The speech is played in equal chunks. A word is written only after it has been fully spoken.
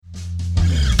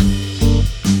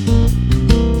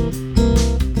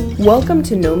Welcome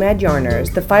to Nomad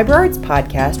Yarners, the fiber arts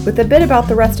podcast with a bit about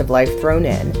the rest of life thrown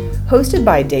in. Hosted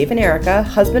by Dave and Erica,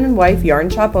 husband and wife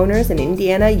yarn shop owners in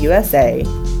Indiana, USA.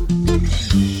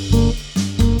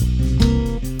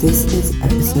 This is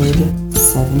episode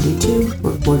 72,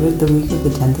 recorded the week of the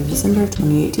 10th of December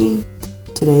 2018.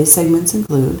 Today's segments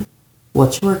include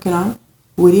What You Working On,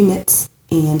 Witty Knits,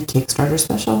 and Kickstarter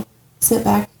Special. Sit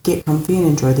back, get comfy, and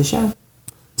enjoy the show.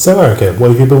 So Erica,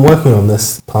 what have you been working on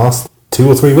this past 2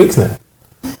 or 3 weeks now?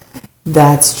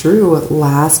 That's true.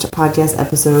 Last podcast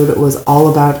episode was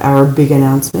all about our big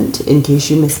announcement. In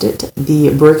case you missed it,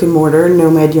 the brick and mortar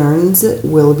Nomad Yarns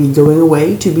will be going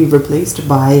away to be replaced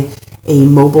by a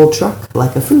mobile truck,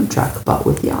 like a food truck, but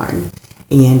with yarn.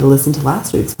 And listen to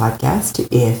last week's podcast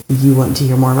if you want to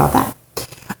hear more about that.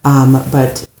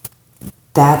 But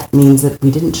that means that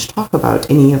we didn't talk about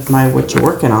any of my what you're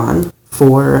working on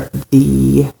for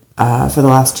the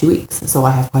last 2 weeks. So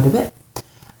I have quite a bit.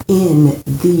 In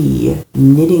the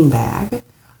knitting bag,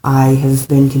 I have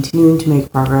been continuing to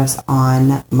make progress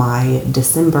on my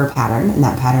December pattern, and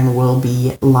that pattern will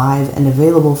be live and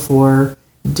available for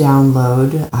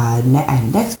download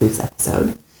next week's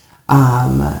episode.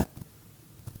 I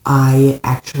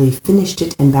actually finished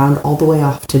it and bound all the way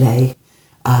off today,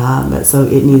 so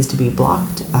it needs to be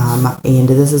blocked, and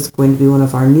this is going to be one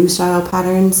of our new style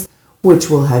patterns,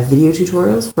 which will have video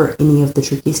tutorials for any of the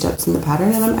tricky steps in the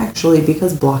pattern. And I'm actually,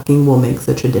 because blocking will make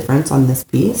such a difference on this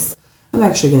piece, I'm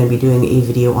actually going to be doing a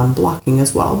video on blocking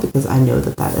as well, because I know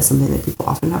that that is something that people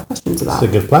often have questions about.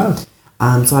 It's a good plan.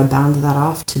 So I bound that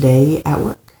off today at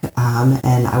work,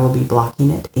 and I will be blocking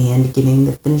it and getting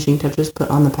the finishing touches put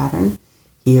on the pattern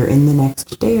here in the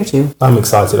next day or two. I'm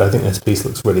excited. I think this piece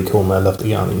looks really cool, and I love the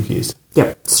yarn you've used.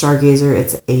 Yep, Stargazer.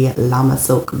 It's a llama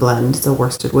silk blend. It's a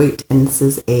worsted weight, and this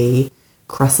is a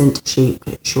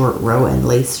crescent-shaped short row and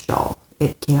lace shawl.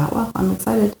 It came out well. I'm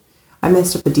excited. I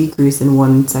messed up a decrease in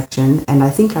one section, and I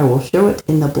think I will show it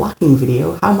in the blocking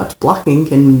video, how much blocking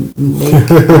can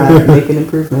make an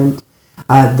improvement.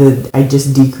 I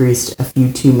just decreased a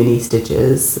few too many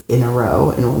stitches in a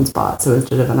row in one spot, so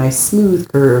instead of a nice smooth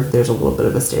curve, there's a little bit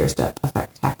of a stair-step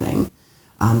effect happening.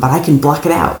 But I can block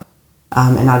it out,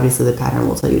 and obviously the pattern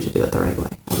will tell you to do it the right way.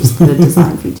 I just put a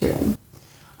design feature in.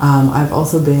 I've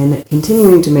also been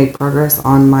continuing to make progress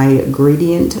on my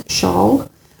gradient shawl.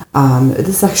 This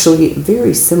is actually a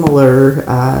very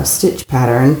similar stitch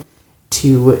pattern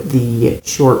to the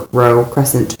short row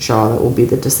crescent shawl that will be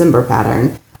the December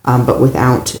pattern, but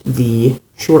without the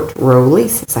short row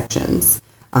lace sections.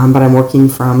 But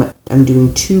I'm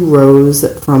doing 2 rows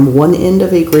from one end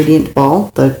of a gradient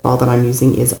ball. The ball that I'm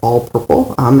using is all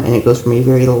purple, and it goes from a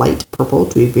very light purple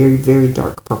to a very, very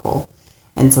dark purple.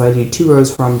 And so I do 2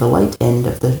 rows from the light end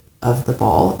of the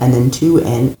ball, and then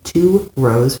 2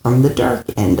 rows from the dark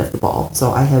end of the ball.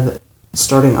 So I have,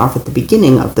 starting off at the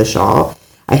beginning of the shawl,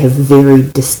 I have very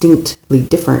distinctly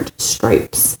different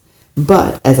stripes.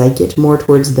 But as I get more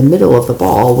towards the middle of the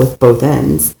ball with both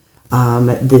ends,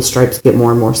 the stripes get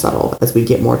more and more subtle as we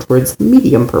get more towards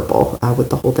medium purple with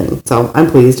the whole thing. So I'm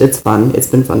pleased. It's fun. It's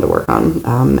been fun to work on,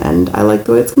 and I like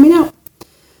the way it's coming out.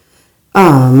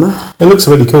 It looks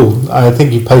really cool. I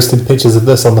think you posted pictures of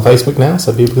this on the Facebook now,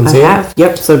 so people can see it. I have,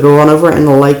 yep. So go on over and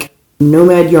like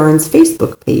Nomad Yarns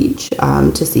Facebook page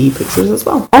to see pictures as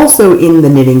well. Also in the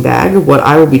knitting bag, what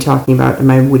I will be talking about in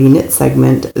my Witty Knit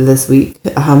segment this week,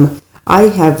 I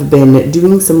have been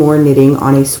doing some more knitting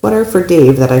on a sweater for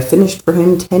Dave that I finished for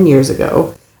him 10 years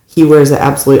ago. He wears it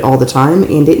absolutely all the time,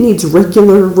 and it needs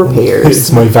regular repairs.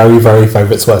 It's my very, very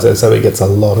favourite sweater, so it gets a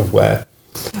lot of wear.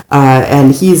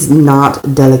 And he's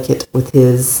not delicate with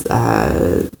his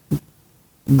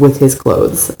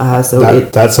clothes.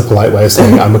 That's a polite way of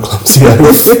saying I'm a clumsy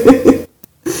ass.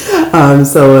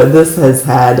 So this has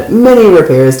had many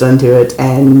repairs done to it,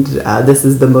 and this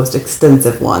is the most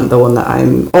extensive one, the one that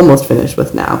I'm almost finished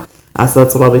with now. So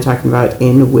that's what I'll be talking about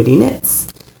in Witty Knits.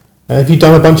 Have you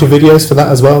done a bunch of videos for that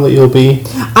as well that you'll be...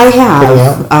 I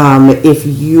have. If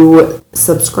you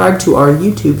subscribe to our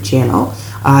YouTube channel,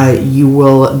 you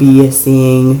will be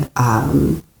seeing...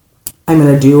 I'm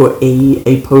going to do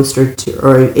a post or two,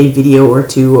 or a video or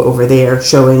two over there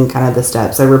showing kind of the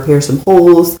steps. I repair some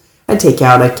holes, I take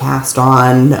out a cast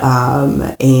on,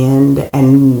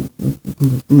 and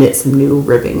knit some new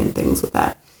ribbing and things with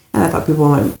that. And I thought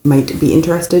people might be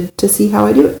interested to see how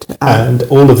I do it. And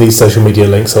all of these social media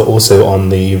links are also on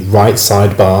the right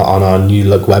sidebar on our New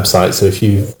Look website. So if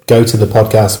you go to the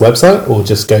podcast website or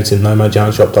just go to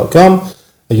nomadjarnshop.com,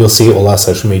 you'll see all our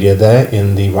social media there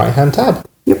in the right-hand tab.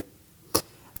 Yep.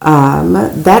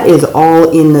 That is all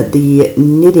in the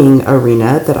knitting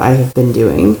arena that I have been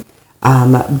doing.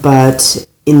 But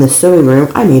in the sewing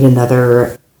room, I made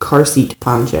another car seat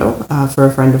poncho for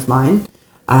a friend of mine.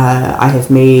 I have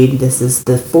made, this is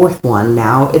the fourth one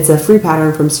now. It's a free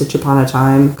pattern from Stitch Upon a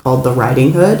Time called the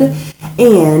Riding Hood,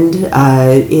 and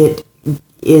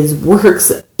it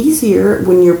works easier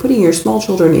when you're putting your small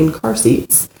children in car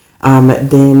seats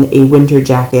than a winter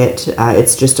jacket.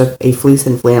 It's just a fleece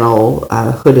and flannel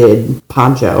hooded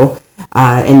poncho,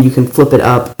 and you can flip it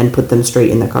up and put them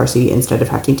straight in the car seat instead of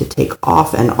having to take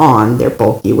off and on their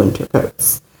bulky winter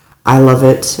coats. I love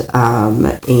it,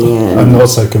 and I'm not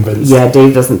so convinced. Yeah,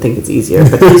 Dave doesn't think it's easier,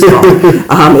 but he's wrong.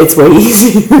 It's way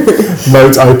easier.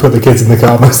 Note, I put the kids in the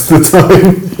car most of the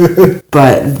time.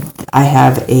 But I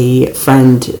have a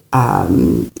friend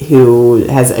who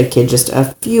has a kid just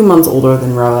a few months older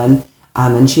than Rowan,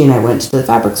 and she and I went to the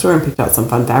fabric store and picked out some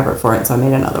fun fabric for it, so I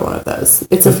made another one of those.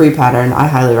 It's a free pattern. I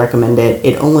highly recommend it.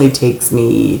 It only takes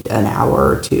me an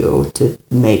hour or two to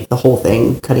make the whole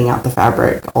thing, cutting out the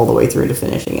fabric all the way through to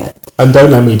finishing it. And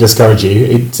don't let me discourage you.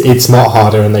 It's not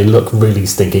harder, and they look really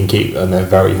stinking cute, and they're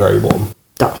very, very warm.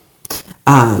 Duh.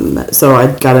 So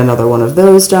I got another one of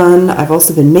those done. I've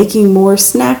also been making more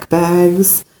snack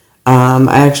bags.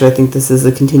 I think this is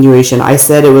a continuation. I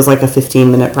said it was like a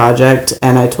 15-minute project,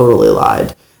 and I totally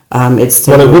lied. Well, it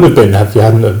would have been if you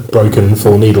hadn't broken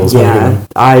 4 needles. Yeah,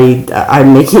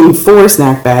 I'm making 4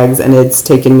 snack bags, and it's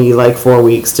taken me like 4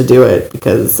 weeks to do it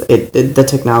because the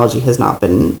technology has not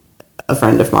been a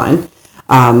friend of mine.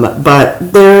 But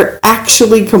they're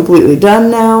actually completely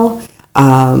done now,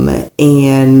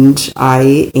 and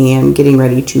I am getting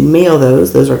ready to mail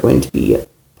those. Those are going to be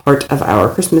part of our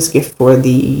Christmas gift for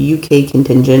the UK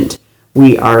contingent.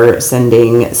 We are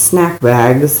sending snack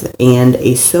bags and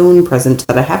a sewn present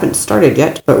that I haven't started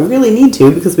yet, but really need to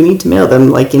because we need to mail them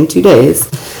like in 2 days.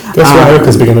 Guess what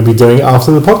Erica's going to be doing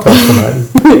after the podcast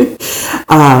tonight?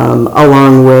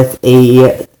 Along with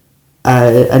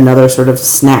another sort of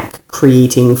snack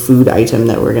creating food item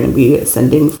that we're going to be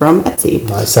sending from Etsy.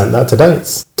 I sent that today.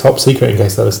 It's top secret in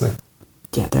case they're listening.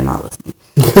 Yeah, they're not listening.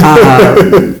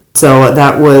 So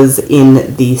that was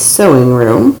in the sewing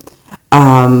room.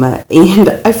 And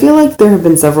I feel like there have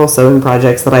been several sewing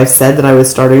projects that I've said that I was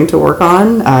starting to work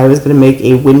on. I was going to make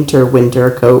a winter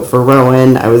coat for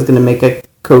Rowan. I was going to make a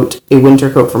winter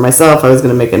coat for myself. I was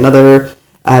going to make another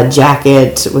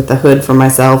jacket with a hood for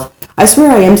myself. I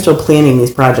swear I am still planning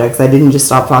these projects. I didn't just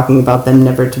stop talking about them,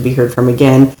 never to be heard from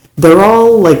again. They're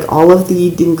all, like, all of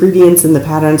the ingredients and the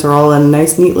patterns are all in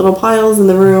nice, neat little piles in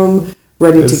the room,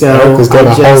 ready to go. Erica's got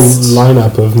a whole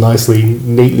lineup of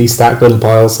neatly stacked little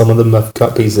piles. Some of them have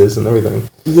cut pieces and everything.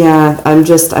 Yeah,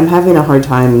 I'm having a hard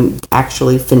time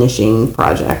actually finishing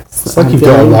projects. It's like you've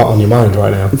got a lot on your mind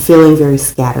right now. I'm feeling very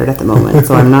scattered at the moment,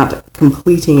 so I'm not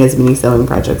completing as many sewing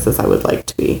projects as I would like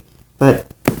to be. But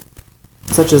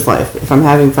such is life. If I'm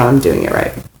having fun, I'm doing it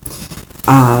right.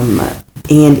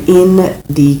 And in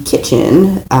the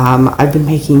kitchen, I've been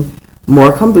making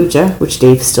more kombucha, which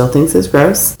Dave still thinks is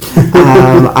gross.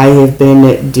 I have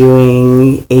been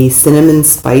doing a cinnamon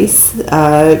spice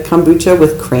kombucha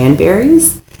with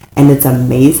cranberries, and it's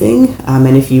amazing.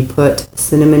 And if you put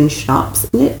cinnamon schnapps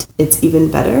in it, it's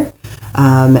even better.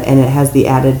 And it has the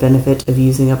added benefit of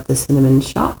using up the cinnamon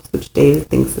schnapps, which Dave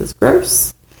thinks is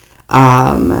gross.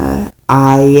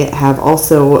 I have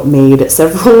also made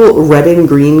several red and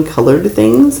green colored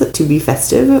things to be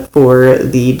festive for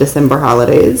the December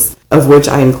holidays, of which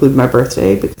I include my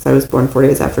birthday because I was born 4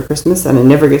 days after Christmas and I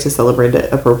never get to celebrate it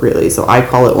appropriately, so I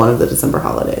call it one of the December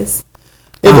holidays.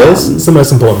 It is. It's the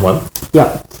most important one.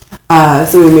 Yep.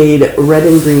 So we made red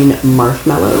and green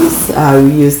marshmallows.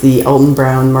 We used the Alton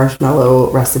Brown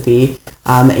marshmallow recipe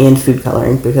and food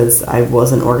coloring because I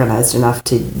wasn't organized enough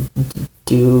to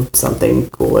do something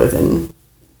cooler than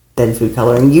food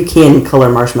coloring. You can color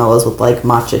marshmallows with like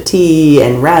matcha tea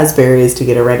and raspberries to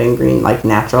get a red and green like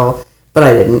natural, but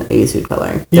I didn't. I used food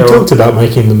coloring. You talked about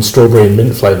making them strawberry and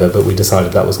mint flavor, but we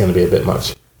decided that was going to be a bit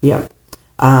much. Yeah.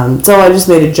 So I just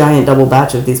made a giant double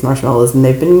batch of these marshmallows, and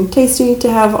they've been tasty to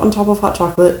have on top of hot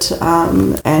chocolate.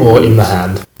 And or in the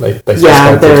hand. They taste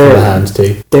yeah, quite good from the hand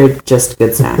too. They're just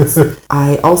good snacks.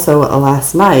 I also,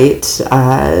 last night,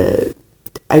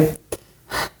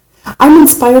 I'm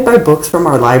inspired by books from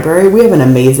our library. We have an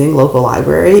amazing local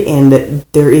library, and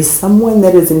there is someone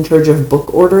that is in charge of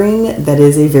book ordering that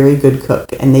is a very good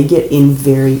cook, and they get in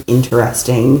very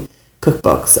interesting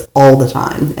cookbooks all the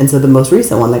time. And so the most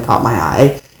recent one that caught my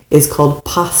eye is called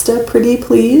Pasta Pretty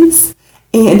Please,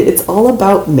 and it's all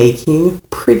about making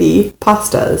pretty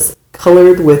pastas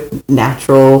colored with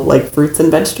natural like fruits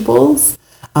and vegetables.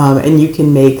 And you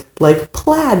can make like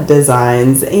plaid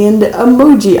designs and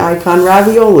emoji icon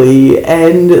ravioli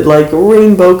and like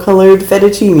rainbow colored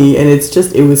fettuccine. And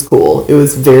it was cool. It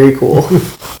was very cool.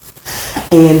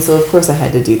 And so, of course, I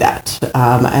had to do that.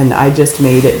 And I just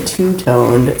made it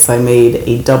two-toned. So I made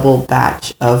a double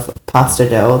batch of pasta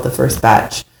dough. The first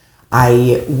batch,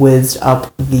 I whizzed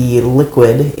up the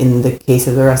liquid. In the case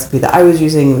of the recipe that I was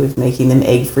using, was making them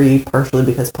egg-free, partially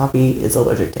because Poppy is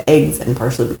allergic to eggs and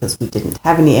partially because we didn't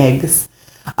have any eggs.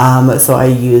 So I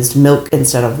used milk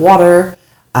instead of water.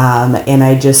 And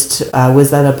I just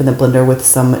whizzed that up in the blender with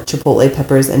some chipotle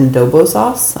peppers and adobo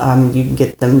sauce. You can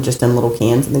get them just in little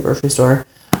cans in the grocery store.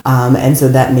 And so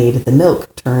that made the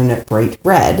milk turn bright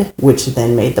red, which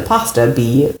then made the pasta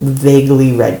be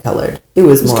vaguely red colored. It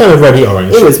was kind of reddy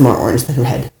orange. It was more orange than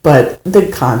red, but the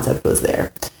concept was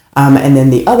there. And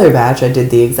then the other batch, I did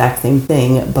the exact same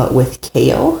thing, but with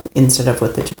kale instead of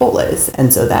with the chipotles.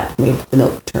 And so that made the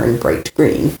milk turn bright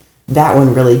green. That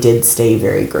one really did stay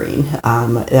very green.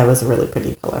 That was a really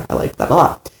pretty color. I liked that a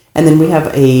lot. And then we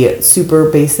have a super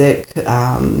basic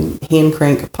hand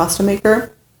crank pasta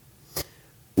maker.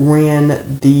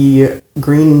 Ran the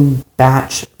green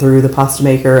batch through the pasta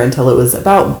maker until it was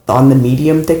about on the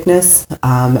medium thickness.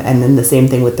 And then the same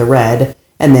thing with the red.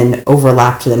 And then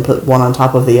overlapped them, put one on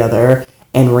top of the other,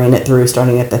 and ran it through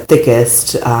starting at the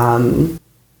thickest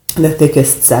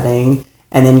setting.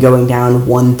 And then going down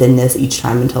one thinness each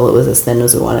time until it was as thin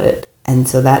as we wanted it. And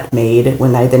so that made,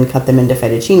 when I then cut them into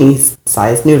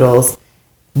fettuccine-sized noodles,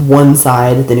 one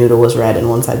side the noodle was red and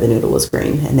one side the noodle was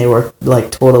green. And they were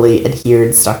like totally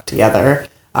adhered, stuck together,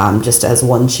 just as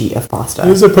one sheet of pasta. It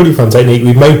was a pretty fun technique.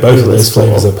 We've made both of those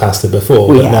flavours of pasta before,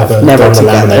 we but have never done the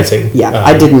together. laminating. Yeah,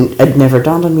 it never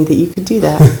dawned on me that you could do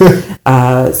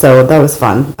that. So that was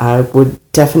fun.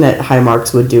 Definite high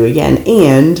marks would do again.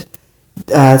 And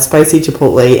spicy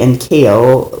chipotle and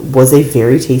kale was a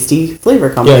very tasty flavor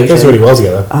combination. Yeah, it goes really well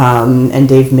together. And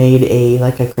Dave made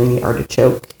a creamy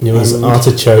artichoke. It was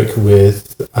artichoke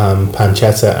with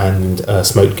pancetta and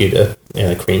smoked Gouda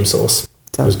in a cream sauce.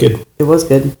 So it was good. It was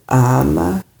good.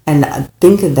 And I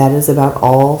think that is about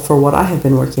all for what I have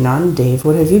been working on. Dave,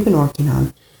 what have you been working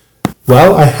on?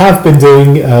 Well, I have been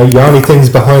doing yarny things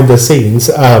behind the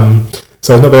scenes.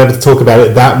 So I've not been able to talk about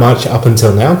it that much up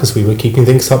until now because we were keeping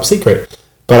things top secret.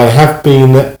 But I have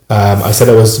been, I said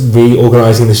I was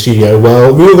reorganising the studio.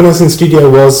 Well, reorganising the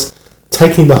studio was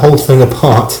taking the whole thing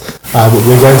apart.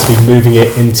 We're going to be moving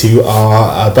it into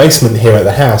our basement here at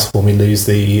the house when we lose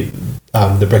the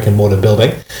brick and mortar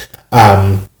building.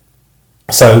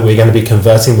 So we're going to be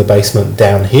converting the basement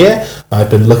down here.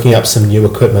 I've been looking up some new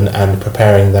equipment and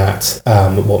preparing that,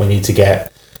 what we need to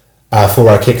get for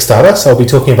our Kickstarter. So I'll be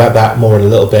talking about that more in a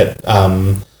little bit,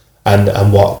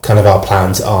 and what kind of our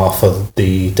plans are for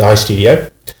the dye studio.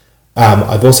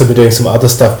 I've also been doing some other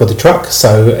stuff with the truck.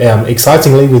 So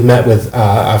excitingly, we've met with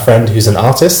our friend who's an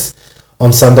artist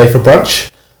on Sunday for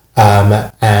brunch,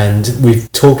 and we've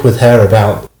talked with her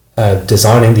about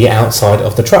designing the outside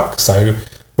of the truck. So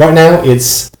right now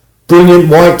it's brilliant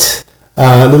white,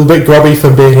 a little bit grubby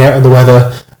from being out in the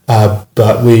weather,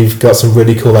 but we've got some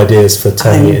really cool ideas for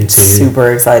turning it into... I'm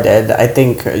super excited. I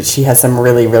think she has some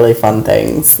really, really fun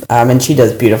things, and she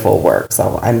does beautiful work,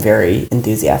 so I'm very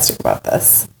enthusiastic about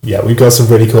this. Yeah, we've got some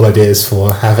really cool ideas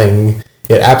for having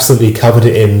it absolutely covered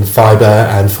in fibre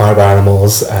and fibre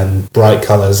animals and bright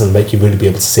colours and make you really be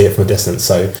able to see it from a distance.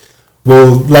 So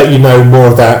we'll let you know more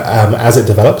of that as it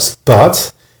develops,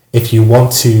 but if you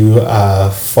want to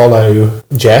follow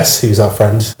Jess, who's our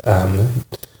friend...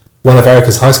 one of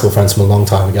Erica's high school friends from a long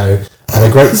time ago, and a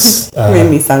great...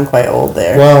 made me sound quite old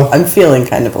there. Well... I'm feeling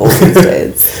kind of old these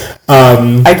days.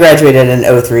 I graduated in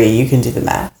 2003. You can do the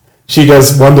math. She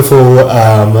does wonderful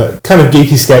kind of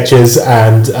geeky sketches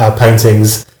and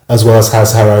paintings, as well as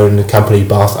has her own company,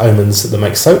 Bath Omens, that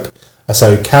makes soap.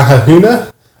 So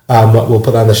Kahahuna, we'll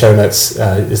put that in the show notes,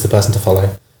 is the person to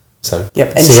follow. So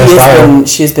yep, and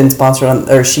she has been sponsored on,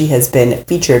 or she has been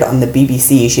featured on the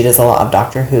BBC. She does a lot of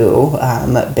Doctor Who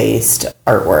based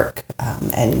artwork,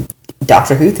 and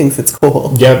Doctor Who thinks it's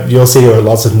cool. Yeah, you'll see her at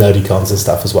lots of nerdy cons and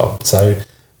stuff as well. So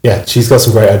yeah, she's got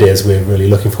some great ideas. We're really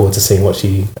looking forward to seeing what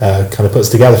she kind of puts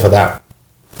together for that.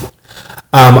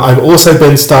 I've also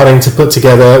been starting to put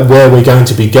together where we're going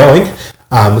to be going.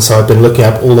 So I've been looking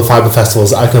up all the fibre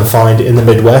festivals I can find in the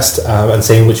Midwest and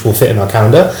seeing which will fit in our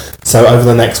calendar. So over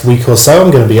the next week or so,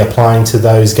 I'm going to be applying to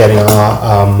those, getting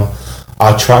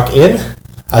our truck in,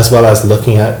 as well as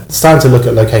starting to look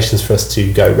at locations for us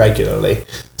to go regularly.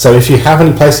 So if you have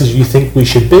any places you think we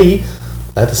should be,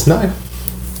 let us know.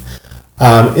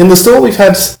 In the store,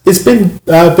 it's been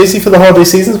busy for the holiday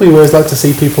seasons. We always like to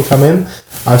see people come in.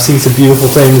 I've seen some beautiful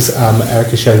things.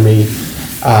 Erica showed me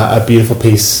a beautiful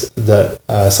piece that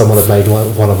someone had made,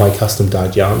 one of my custom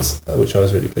dyed yarns, which I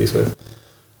was really pleased with.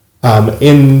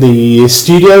 In the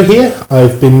studio here,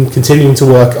 I've been continuing to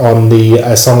work on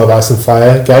the Song of Ice and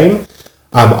Fire game.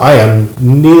 I am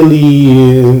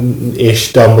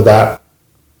nearly-ish done with that.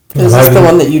 Is this the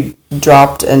one that you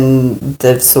dropped and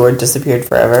the sword disappeared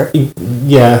forever?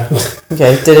 Yeah.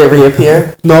 Okay, did it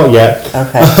reappear? Not yet.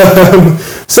 Okay.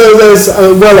 So there's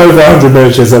well over 100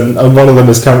 miniatures, and one of them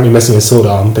is currently missing a sword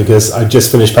arm because I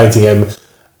just finished painting him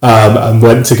and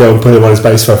went to go and put him on his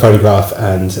base for a photograph,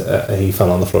 and he fell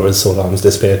on the floor. His sword arm has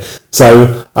disappeared.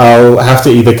 So I'll have to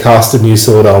either cast a new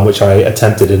sword arm, which I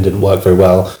attempted and didn't work very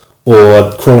well,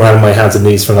 or crawl around on my hands and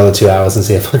knees for another 2 hours and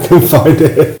see if I can find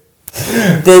it.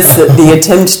 The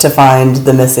attempt to find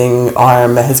the missing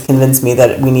arm has convinced me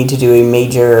that we need to do a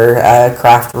major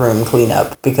craft room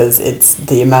cleanup, because it's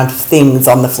the amount of things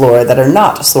on the floor that are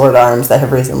not sword arms that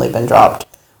have recently been dropped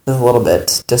is a little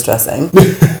bit distressing.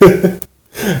 But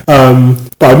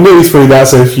I'm nearly through that,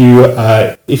 so if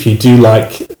you do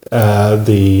like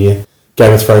the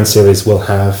Game of Thrones series, we'll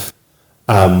have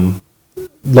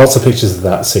lots of pictures of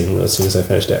that soon as I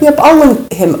finished it. Yep, I'll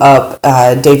link him up,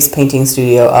 Dave's painting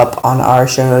studio, up on our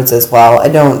show notes as well. I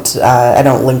don't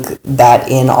link that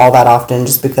in all that often,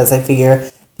 just because I figure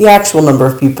the actual number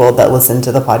of people that listen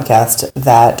to the podcast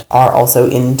that are also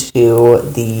into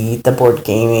the board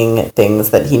gaming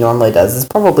things that he normally does is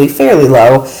probably fairly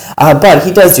low, but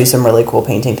he does do some really cool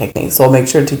painting techniques, so I'll make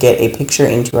sure to get a picture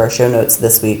into our show notes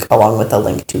this week, along with a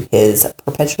link to his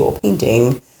Perpetual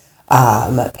Painting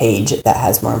page that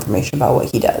has more information about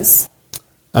what he does.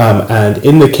 And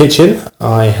in the kitchen,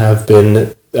 I have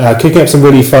been cooking up some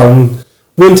really fun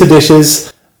winter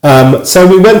dishes. So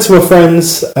we went to a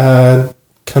friend's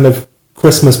kind of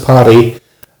Christmas party,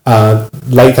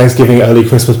 late Thanksgiving, early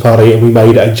Christmas party, and we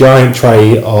made a giant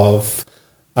tray of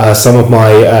some of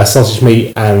my sausage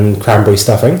meat and cranberry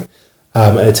stuffing.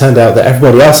 And it turned out that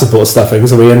everybody else had bought stuffing,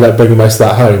 so we ended up bringing most of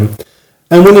that home.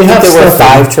 And when you have there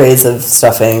stuffing, were 5 trays of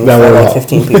stuffing for like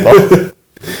 15 people.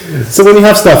 So when you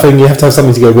have stuffing, you have to have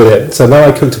something to go with it. So now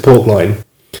I cooked a pork loin,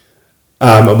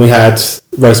 and we had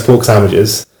roast pork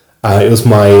sandwiches. It was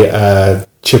my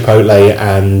chipotle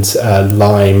and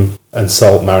lime and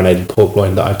salt marinated pork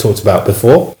loin that I talked about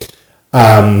before.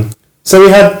 So we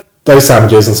had those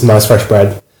sandwiches and some nice fresh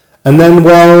bread. And then,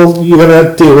 well, you're going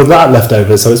to deal with that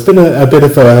leftovers. So it's been a bit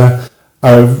of a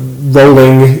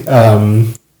rolling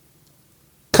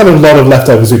kind of lot of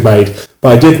leftovers we've made.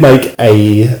 But I did make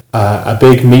a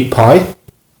big meat pie.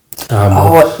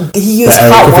 He used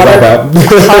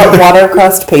hot water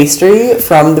crust pastry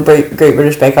from the Great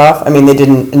British Bake Off. I mean, they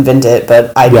didn't invent it,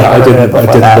 but I didn't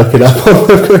look it up on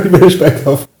the Great British Bake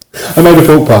Off. I made a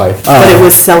pork pie. But it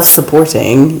was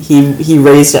self-supporting. He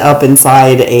raised it up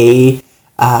inside a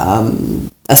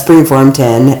springform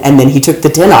tin, and then he took the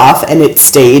tin off, and it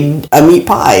stayed a meat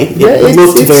pie. It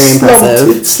looked very impressive.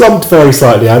 It slumped very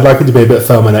slightly. I'd like it to be a bit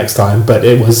firmer next time, but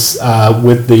it was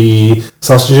with the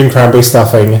sausage and cranberry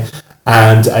stuffing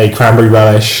and a cranberry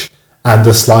relish and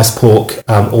the sliced pork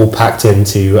all packed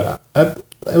into it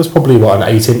was probably an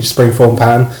 8-inch springform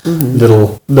pan,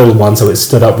 little one, so it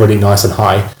stood up really nice and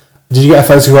high. Did you get a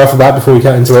photograph of that before we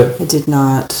got into it? I did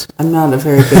not. I'm not a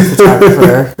very good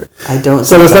photographer. I don't.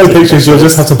 So there's no pictures. You'll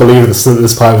just have to believe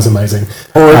this pie was amazing.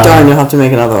 Or darn, you'll have to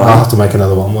make another one. I'll have to make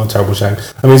another one. What a terrible shame.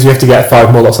 That means we have to get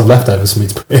 5 more lots of leftovers for me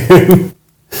to put in.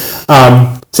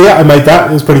 So yeah, I made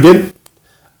that. It was pretty good.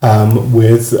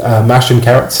 With mashed and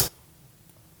carrots.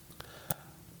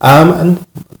 And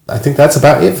I think that's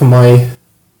about it for my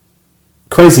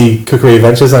crazy cookery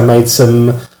adventures. I made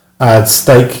some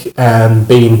steak and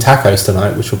bean tacos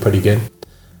tonight, which were pretty good.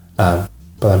 But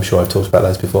I'm sure I've talked about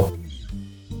those before.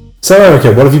 So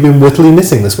Erica, what have you been wittily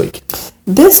missing this week?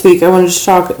 This week I wanted to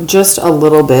talk just a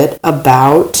little bit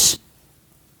about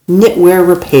knitwear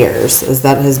repairs, as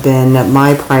that has been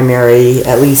my primary,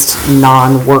 at least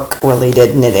non-work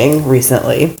related knitting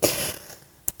recently.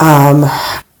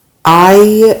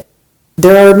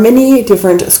 There are many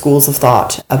different schools of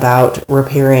thought about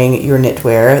repairing your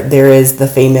knitwear. There is the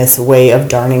famous way of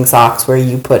darning socks, where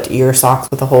you put your socks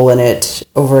with a hole in it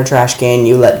over a trash can,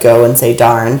 you let go and say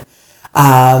darn.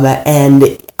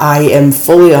 And I am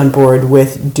fully on board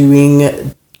with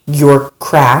doing your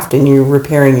craft and you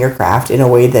repairing your craft in a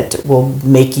way that will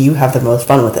make you have the most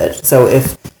fun with it. So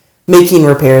if making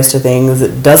repairs to things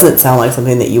doesn't sound like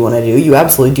something that you want to do, you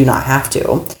absolutely do not have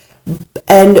to.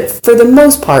 And for the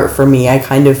most part, for me, I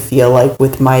kind of feel like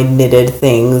with my knitted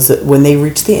things, when they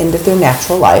reach the end of their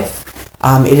natural life,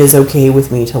 it is okay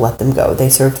with me to let them go. They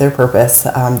serve their purpose.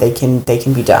 They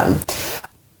can be done.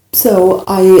 So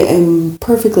I am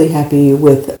perfectly happy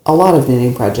with a lot of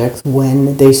knitting projects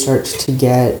when they start to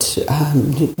get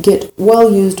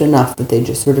well used enough that they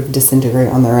just sort of disintegrate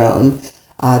on their own,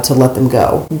 to let them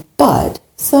go. But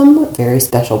some very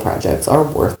special projects are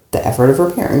worth the effort of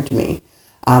repairing to me.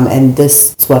 And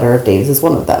this sweater of Dave's is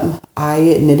one of them.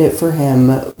 I knit it for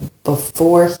him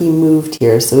before he moved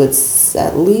here, so it's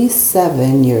at least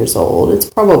 7 years old. It's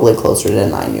probably closer to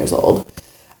 9 years old.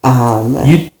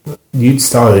 You'd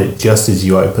started it just as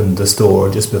you opened the store,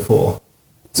 or just before.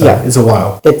 So yeah. It's a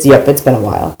while. It's been a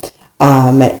while.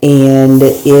 And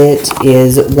it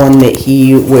is one that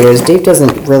he wears. Dave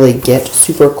doesn't really get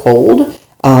super cold,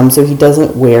 so he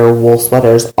doesn't wear wool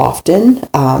sweaters often.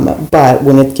 But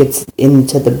when it gets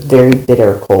into the very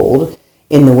bitter cold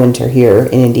in the winter here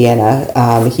in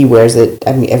Indiana, he wears it.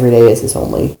 I mean, every day is his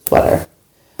only sweater.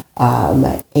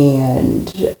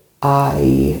 And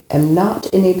I am not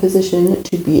in a position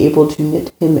to be able to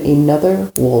knit him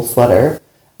another wool sweater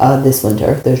this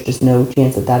winter. There's just no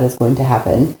chance that is going to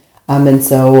happen. And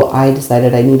so I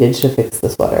decided I needed to fix the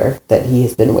sweater that he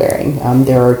has been wearing.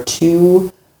 There are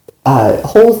 2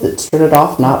 holes that started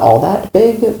off not all that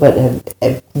big, but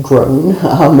have grown.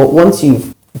 Once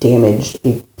you've damaged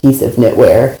a piece of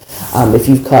knitwear, if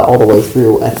you've cut all the way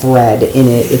through a thread in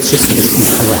it, it's just going to keep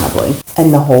unraveling.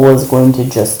 And the hole is going to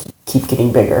just keep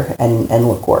getting bigger and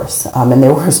look worse. And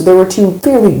there were 2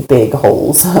 fairly big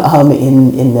holes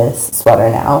in this sweater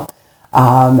now.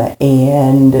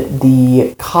 And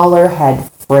the collar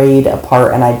had frayed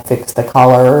apart, and I'd fixed the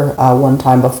collar one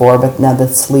time before, but now the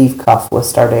sleeve cuff was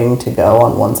starting to go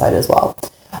on one side as well.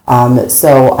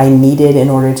 So I needed, in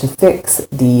order to fix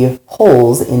the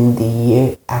holes in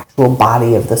the actual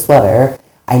body of the sweater,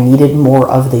 I needed more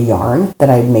of the yarn that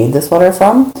I made the sweater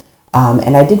from,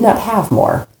 and I did not have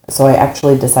more. So I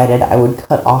actually decided I would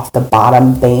cut off the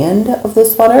bottom band of the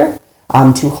sweater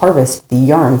to harvest the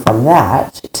yarn from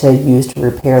that to use to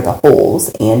repair the holes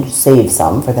and save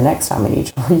some for the next time I need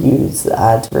to use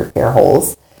to repair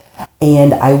holes.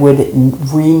 And I would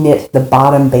re-knit the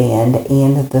bottom band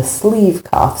and the sleeve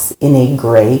cuffs in a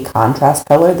gray contrast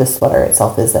color. The sweater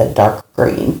itself is a dark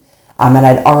green. And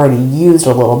I'd already used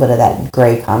a little bit of that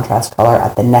gray contrast color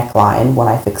at the neckline when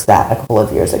I fixed that a couple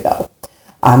of years ago.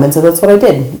 And so that's what I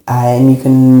did. And you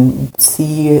can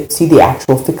see the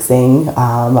actual fixing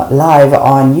live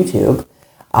on YouTube.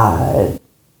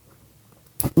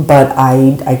 But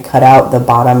I cut out the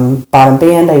bottom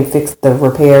band. I fixed the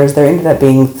repairs. There ended up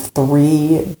being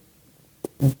 3.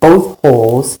 Both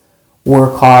holes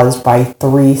were caused by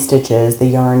 3 stitches. The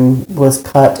yarn was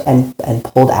cut and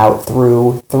pulled out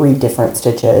through 3 different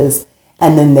stitches,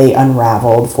 and then they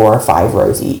unraveled 4 or 5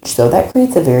 rows each. So that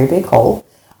creates a very big hole.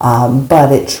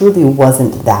 But it truly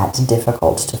wasn't that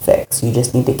difficult to fix. You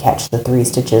just need to catch the 3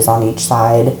 stitches on each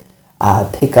side,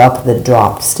 pick up the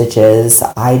dropped stitches.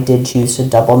 I did choose to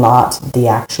double knot the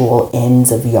actual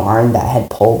ends of yarn that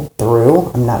had pulled through.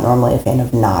 I'm not normally a fan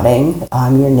of knotting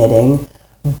your knitting,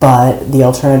 but the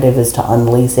alternative is to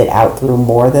unlace it out through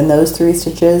more than those 3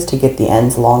 stitches to get the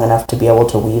ends long enough to be able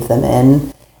to weave them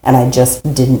in. And I just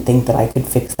didn't think that I could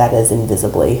fix that as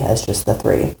invisibly as just the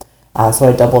 3. So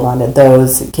I double knotted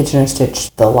those, Kitchener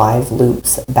stitched the live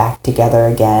loops back together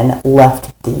again,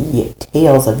 left the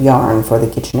tails of yarn for the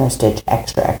Kitchener stitch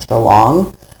extra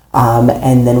long,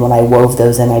 and then when I wove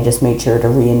those in, I just made sure to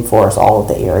reinforce all of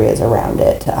the areas around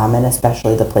it, and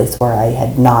especially the place where I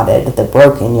had knotted the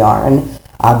broken yarn,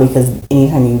 because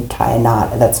anytime you tie a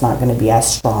knot, that's not going to be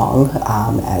as strong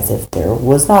as if there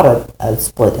was not a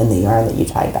split in the yarn that you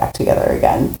tied back together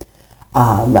again.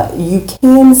 You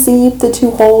can see the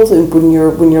 2 holes, and when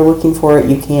you're looking for it,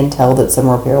 you can tell that some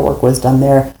repair work was done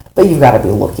there, but you've got to be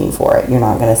looking for it. You're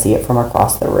not going to see it from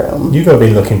across the room. You've got to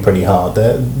be looking pretty hard.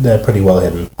 They're pretty well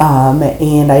hidden.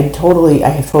 And I have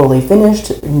totally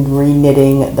finished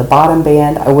re-knitting the bottom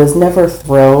band. I was never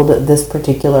thrilled. This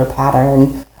particular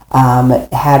pattern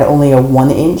had only a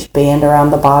 1-inch band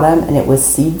around the bottom, and it was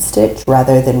seed stitch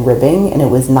rather than ribbing, and it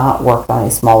was not worked on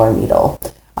a smaller needle.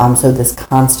 So this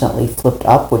constantly flipped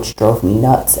up, which drove me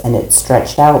nuts, and it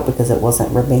stretched out because it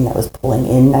wasn't ribbing that was pulling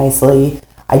in nicely.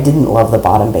 I didn't love the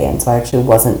bottom band, so I actually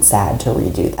wasn't sad to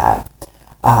redo that.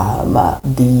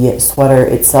 The sweater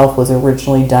itself was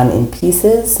originally done in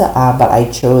pieces, but I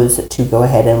chose to go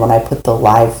ahead and when I put the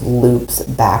live loops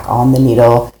back on the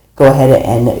needle, go ahead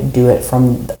and do it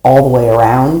from all the way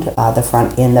around, the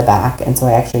front and the back, and so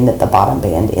I actually knit the bottom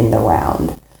band in the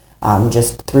round.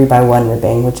 Just 3x1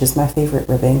 ribbing, which is my favorite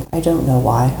ribbing. I don't know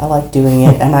why. I like doing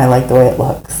it, and I like the way it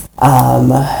looks.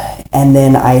 And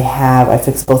then I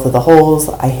fixed both of the holes.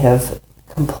 I have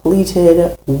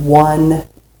completed one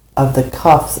of the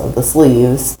cuffs of the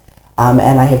sleeves,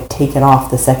 and I have taken off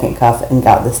the second cuff and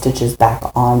got the stitches back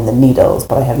on the needles,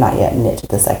 but I have not yet knit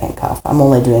the second cuff. I'm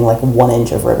only doing like 1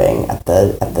 inch of ribbing at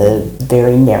the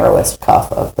very narrowest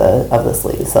cuff of the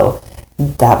sleeve, so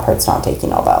that part's not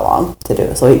taking all that long to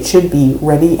do. So it should be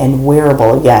ready and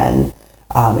wearable again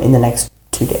in the next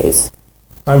 2 days.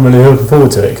 I'm really looking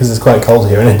forward to it because it's quite cold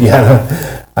here in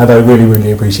Indiana, and I really,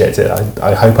 really appreciate it.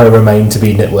 I hope I remain to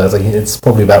be knit worthy. It's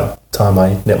probably about time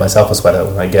I knit myself a sweater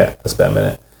when I get a spare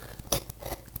minute.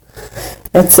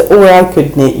 Or I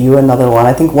could knit you another one.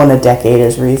 I think one a decade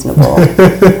is reasonable.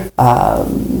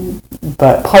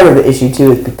 But part of the issue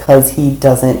too is because he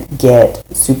doesn't get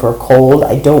super cold.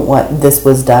 I don't want, this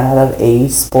was done out of a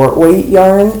sport weight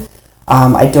yarn.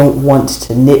 I don't want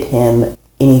to knit him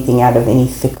anything out of any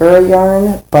thicker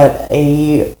yarn, but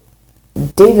Dave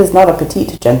is not a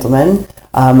petite gentleman.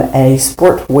 A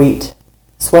sport weight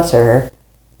sweater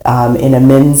in a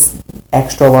men's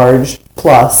extra large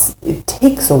plus, it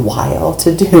takes a while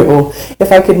to do.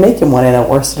 If I could make him one in a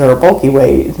worsted or a bulky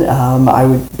weight, I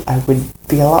would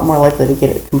be a lot more likely to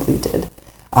get it completed.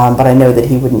 But I know that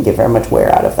he wouldn't get very much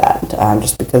wear out of that,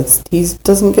 just because he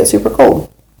doesn't get super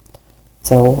cold.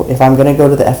 So if I'm going to go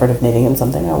to the effort of knitting him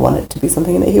something, I want it to be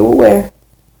something that he will wear.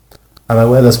 And I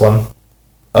wear this one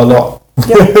a lot.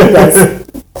 Yeah, he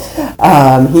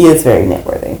does. He is very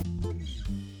knit-worthy.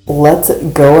 Let's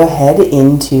go ahead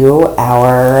into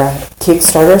our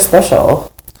Kickstarter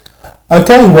special.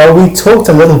 Okay, well, we talked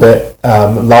a little bit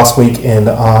last week in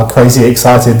our Crazy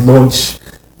Excited launch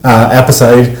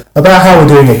episode about how we're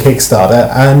doing a Kickstarter,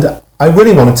 and I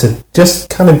really wanted to just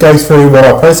kind of go through what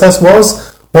our process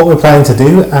was, what we're planning to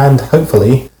do, and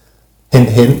hopefully, hint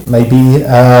hint, maybe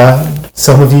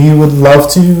some of you would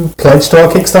love to pledge to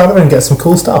our Kickstarter and get some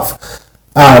cool stuff.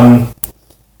 And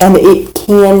it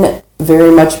can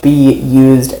very much be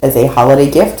used as a holiday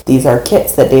gift. These are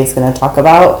kits that Dave's going to talk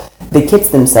about. The kits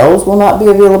themselves will not be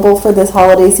available for this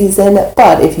holiday season,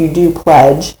 but if you do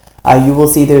pledge, you will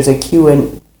see there's a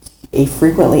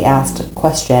frequently asked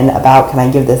question about, can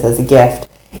I give this as a gift?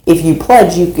 If you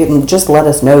pledge, you can just let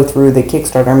us know through the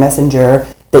Kickstarter Messenger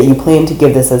that you plan to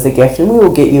give this as a gift, and we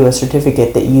will get you a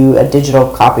certificate, a digital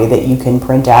copy that you can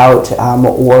print out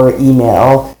or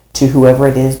email to whoever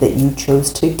it is that you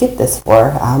chose to get this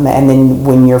for. And then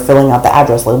when you're filling out the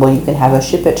address label, you can have us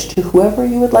ship it to whoever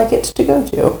you would like it to go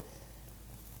to.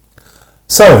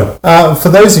 So, for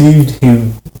those of you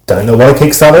who don't know what a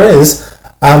Kickstarter is,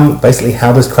 basically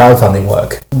how does crowdfunding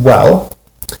work? Well,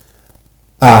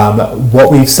 what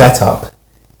we've set up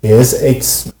is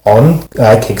it's on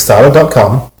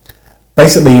Kickstarter.com.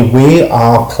 Basically, we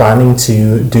are planning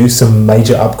to do some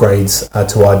major upgrades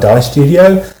to our dye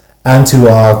studio and to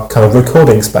our kind of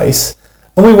recording space,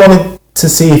 and we wanted to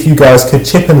see if you guys could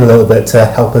chip in a little bit to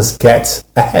help us get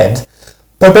ahead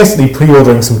by basically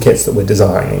pre-ordering some kits that we're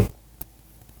designing.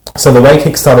 So the way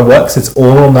Kickstarter works, it's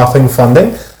all or nothing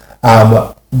funding.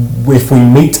 If we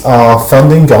meet our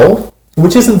funding goal,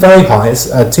 which isn't very high, it's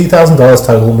 $2,000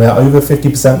 total, and we're over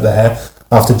 50% there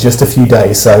after just a few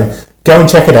days, so go and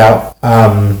check it out.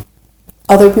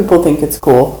 Other people think it's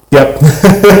cool. Yep.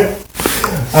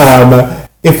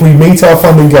 If we meet our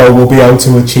funding goal, we'll be able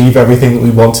to achieve everything that we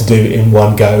want to do in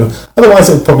one go. Otherwise,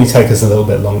 it'll probably take us a little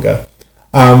bit longer.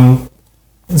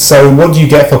 So what do you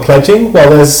get for pledging?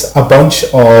 Well, there's a bunch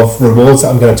of rewards that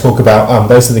I'm going to talk about.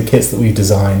 Those are the kits that we've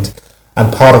designed.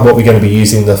 And part of what we're going to be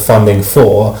using the funding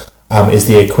for is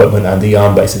the equipment and the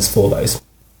yarn bases for those.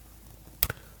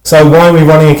 So why are we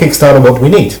running a Kickstarter? What do we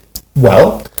need?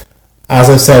 Well, as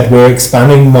I said, we're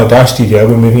expanding my dye studio.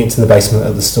 We're moving it to the basement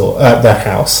of the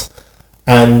house.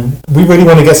 And we really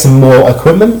want to get some more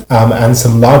equipment and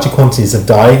some larger quantities of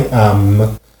dye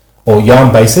or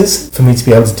yarn bases for me to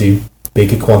be able to do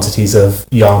bigger quantities of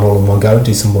yarn all in one go and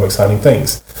do some more exciting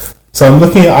things. So I'm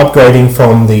looking at upgrading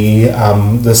from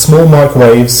the small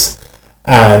microwaves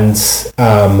and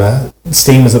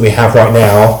steamers that we have right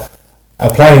now.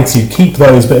 I'm planning to keep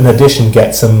those, but in addition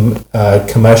get some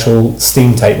commercial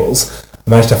steam tables.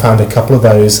 I managed to find a couple of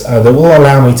those that will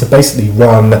allow me to basically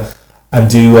run and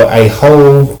do a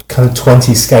whole kind of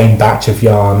 20 skein batch of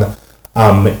yarn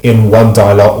in one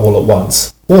dye lot all at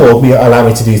once. Or allow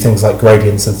me to do things like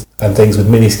gradients and things with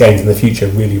mini skeins in the future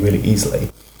really, really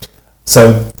easily.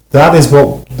 So that is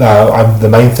what the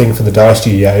main thing for the dye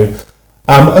studio,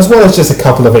 as well as just a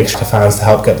couple of extra fans to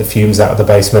help get the fumes out of the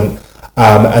basement,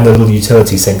 and a little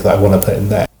utility sink that I want to put in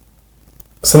there.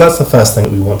 So that's the first thing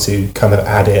that we want to kind of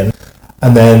add in.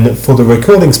 And then for the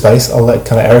recording space, I'll let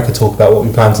kind of Erica talk about what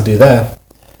we plan to do there.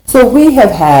 So we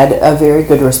have had a very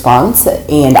good response,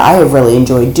 and I have really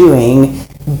enjoyed doing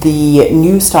the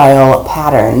new style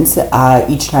patterns,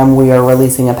 each time we are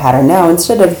releasing a pattern now,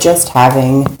 instead of just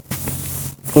having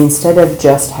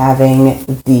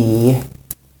the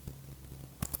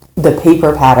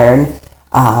paper pattern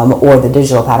or the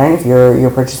digital pattern, if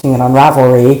you're purchasing it on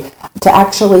Ravelry, to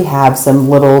actually have some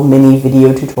little mini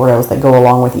video tutorials that go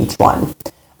along with each one.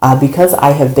 Because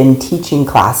I have been teaching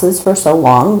classes for so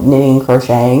long, knitting and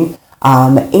crocheting,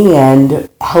 and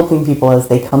helping people as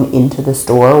they come into the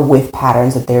store with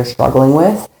patterns that they're struggling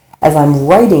with, as I'm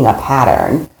writing a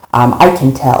pattern, I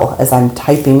can tell as I'm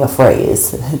typing a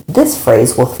phrase, this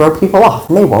phrase will throw people off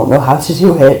and they won't know how to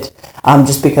do it.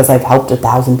 Just because I've helped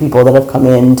 1,000 people that have come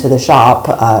into the shop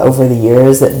over the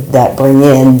years that bring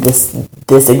in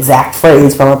this exact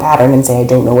phrase from a pattern and say, I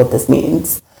don't know what this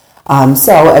means.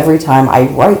 So every time I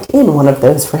write in one of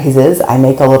those phrases, I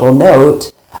make a little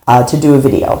note to do a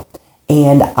video.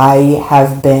 And I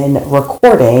have been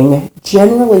recording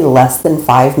generally less than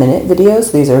 5-minute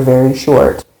videos. These are very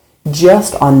short,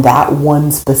 just on that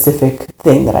one specific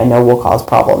thing that I know will cause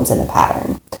problems in a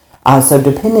pattern. So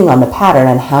depending on the pattern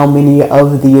and how many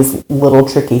of these little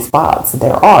tricky spots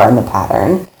there are in the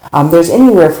pattern, there's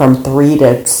anywhere from 3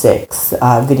 to 6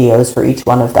 videos for each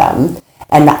one of them.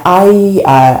 And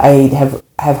I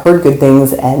have heard good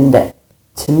things, and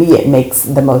to me it makes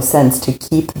the most sense to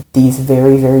keep these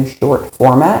very, very short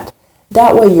format.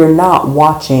 That way you're not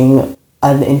watching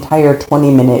an entire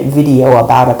 20-minute video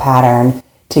about a pattern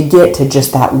to get to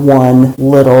just that one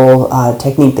little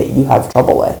technique that you have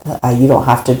trouble with. You don't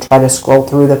have to try to scroll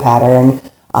through the pattern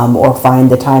or find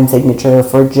the time signature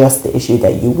for just the issue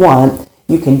that you want.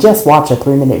 You can just watch a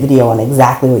 3-minute video on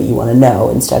exactly what you want to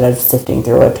know instead of sifting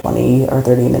through a 20 or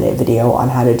 30-minute video on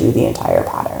how to do the entire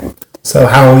pattern. So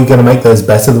how are we going to make those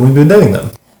better than we've been doing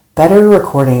them? Better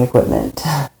recording equipment.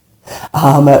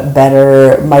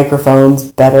 Better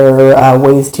microphones, better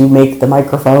ways to make the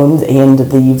microphones and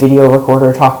the video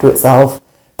recorder talk to itself,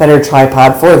 better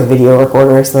tripod for the video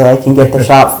recorder so that I can get the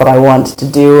shots that I want to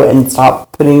do and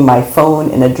stop putting my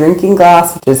phone in a drinking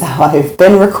glass, which is how I've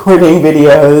been recording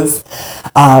videos.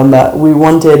 We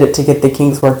wanted to get the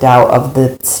kinks worked out of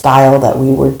the style that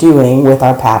we were doing with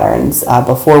our patterns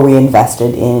before we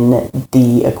invested in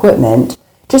the equipment,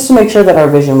 just to make sure that our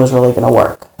vision was really going to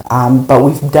work. But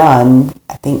we've done,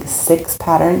 I think, 6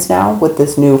 patterns now with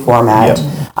this new format,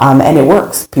 and it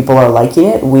works. People are liking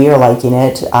it, we are liking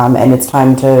it, and it's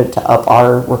time to up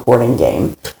our recording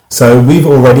game. So we've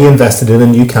already invested in a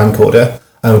new camcorder,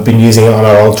 and we've been using it on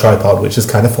our old tripod, which is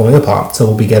kind of falling apart, so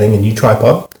we'll be getting a new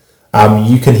tripod.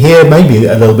 You can hear maybe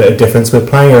a little bit of difference. We're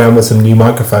playing around with some new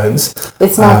microphones.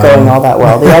 It's not going all that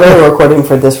well. The audio recording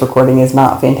for this recording is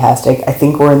not fantastic. I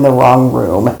think we're in the wrong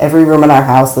room. Every room in our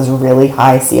house has really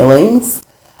high ceilings,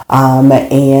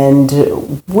 and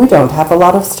we don't have a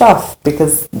lot of stuff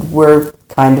because we're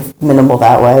kind of minimal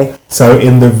that way. So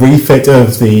in the refit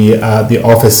of the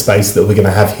office space that we're going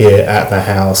to have here at the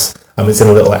house, it's in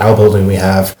a little outbuilding we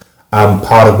have.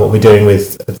 Part of what we're doing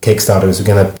with Kickstarter is we're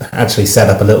going to actually set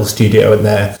up a little studio in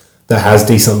there that has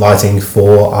decent lighting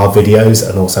for our videos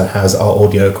and also has our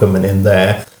audio equipment in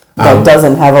there. That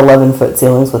doesn't have 11-foot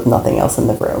ceilings with nothing else in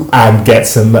the room. And get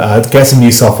some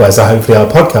new software, so hopefully our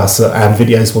podcasts and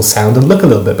videos will sound and look a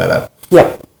little bit better.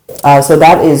 Yep. So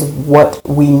that is what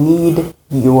we need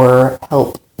your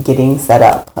help getting set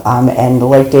up. And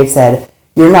like Dave said,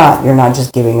 you're not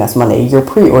just giving us money. You're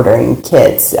pre-ordering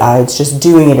kits. It's just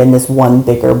doing it in this one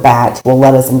bigger batch will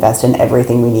let us invest in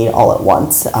everything we need all at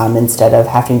once, instead of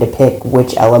having to pick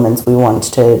which elements we want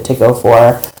to go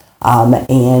for,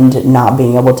 and not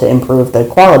being able to improve the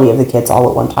quality of the kits all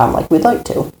at one time like we'd like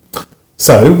to.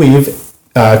 So we've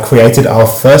created our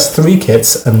first 3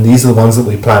 kits, and these are the ones that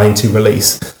we're planning to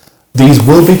release. These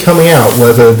will be coming out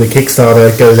whether the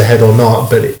Kickstarter goes ahead or not,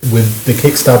 but with the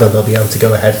Kickstarter they'll be able to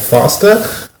go ahead faster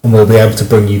and we'll be able to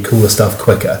bring you cooler stuff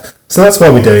quicker. So that's why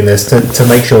we're doing this, to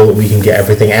make sure that we can get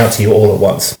everything out to you all at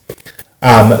once.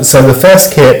 So the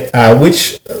first kit,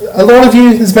 which a lot of you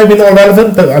is maybe not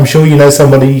relevant, but I'm sure you know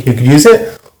somebody who could use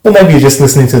it, or maybe you're just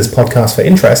listening to this podcast for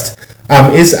interest,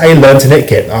 is a Learn to Knit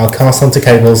kit, our Cast Onto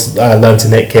Cables Learn to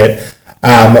Knit kit.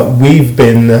 We've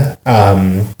been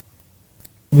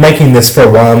making this for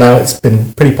a while now. It's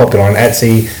been pretty popular on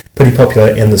Etsy, pretty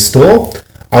popular in the store.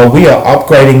 We are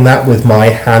upgrading that with my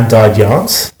hand-dyed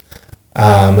yarns,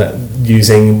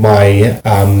 using my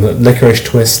Licorice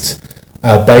Twist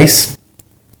base.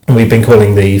 We've been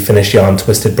calling the finished yarn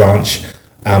Twisted Branch.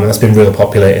 That's been real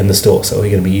popular in the store, so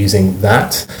we're going to be using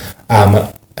that.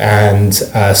 And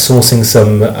sourcing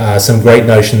some great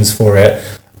notions for it,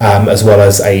 as well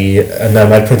as a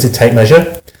Nomad printed tape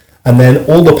measure. And then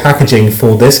all the packaging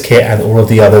for this kit and all of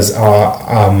the others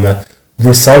are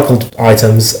recycled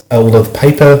items, all of the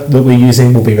paper that we're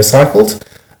using will be recycled,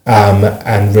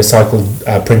 and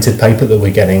recycled printed paper that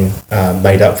we're getting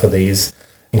made up for these,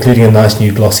 including a nice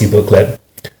new glossy booklet.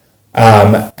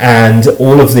 And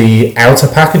all of the outer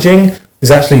packaging is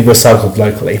actually recycled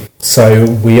locally. So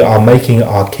we are making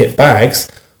our kit bags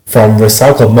from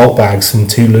recycled malt bags from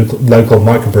 2 local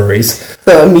microbreweries.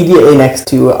 So immediately next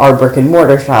to our brick and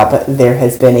mortar shop, there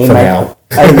has been a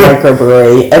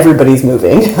microbrewery. Everybody's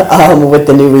moving with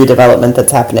the new redevelopment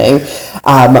that's happening.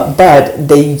 But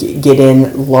they get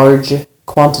in large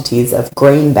quantities of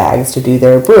grain bags to do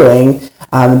their brewing.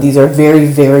 These are very,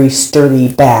 very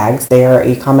sturdy bags. They are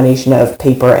a combination of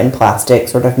paper and plastic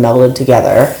sort of melded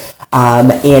together.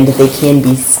 And they can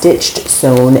be stitched,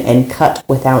 sewn, and cut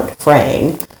without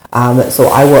fraying. So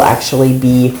I will actually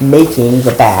be making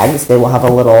the bags. They will have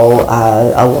a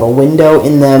little window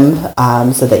in them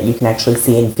so that you can actually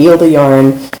see and feel the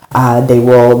yarn. They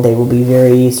will be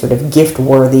very sort of gift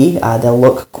worthy. They'll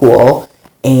look cool.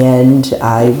 And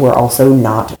we're also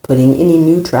not putting any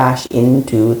new trash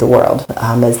into the world,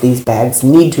 as these bags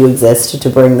need to exist to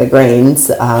bring the grains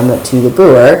to the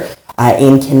brewer.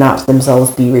 And cannot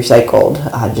themselves be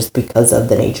recycled just because of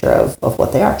the nature of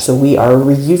what they are. So we are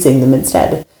reusing them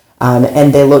instead.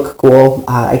 And they look cool.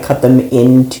 I cut them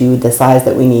into the size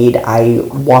that we need. I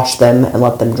wash them and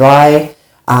let them dry,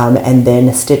 and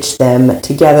then stitch them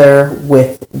together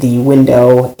with the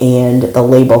window and the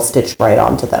label stitched right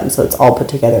onto them. So it's all put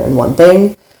together in one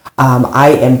thing. I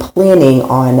am planning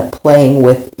on playing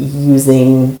with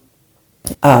using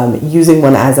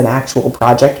one as an actual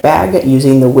project bag,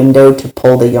 using the window to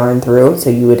pull the yarn through. So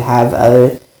you would have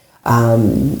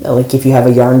like if you have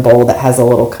a yarn bowl that has a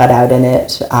little cutout in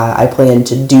it, I plan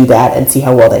to do that and see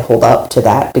how well they hold up to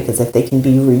that, because if they can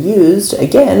be reused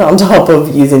again on top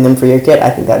of using them for your kit, I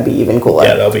think that'd be even cooler.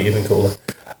 Yeah, that'll be even cooler.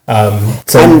 And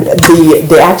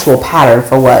the actual pattern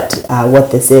for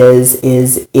what this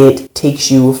is it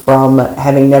takes you from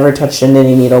having never touched a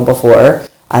knitting needle before.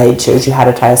 It shows you how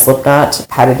to tie a slip knot,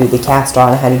 how to do the cast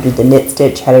on, how to do the knit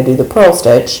stitch, how to do the purl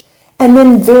stitch, and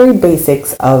then very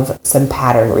basics of some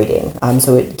pattern reading.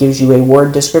 So it gives you a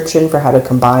word description for how to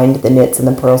combine the knits and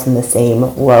the purls in the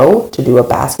same row to do a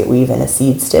basket weave and a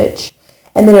seed stitch.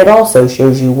 And then it also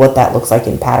shows you what that looks like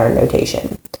in pattern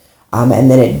notation. And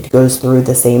then it goes through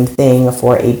the same thing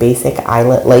for a basic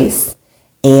eyelet lace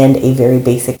and a very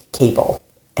basic cable.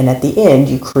 And at the end,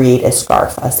 you create a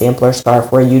scarf, a sampler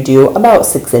scarf, where you do about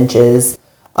 6 inches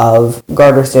of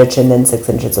garter stitch and then 6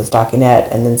 inches of stockinette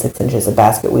and then 6 inches of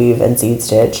basket weave and seed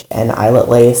stitch and eyelet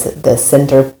lace. The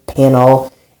center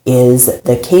panel is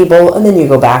the cable, and then you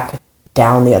go back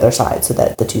down the other side so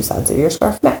that the two sides of your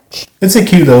scarf match. It's a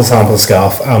cute little sample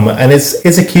scarf, and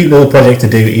it's a cute little project to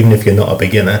do even if you're not a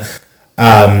beginner.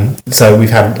 So we've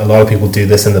had a lot of people do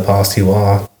this in the past who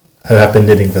have been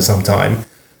knitting for some time.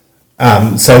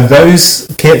 So those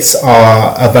kits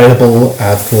are available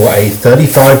for a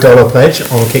 $35 pledge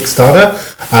on Kickstarter.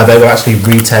 They will actually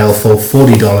retail for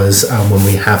 $40 when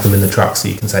we have them in the truck, so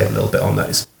you can save a little bit on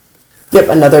those. Yep,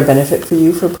 another benefit for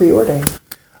you for pre-ordering.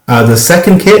 The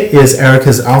second kit is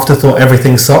Erica's Afterthought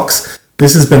Everything Socks.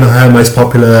 This has been her most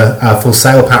popular for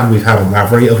sale pattern we've had on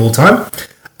Ravelry of all time.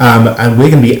 And we're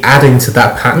going to be adding to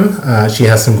that pattern. She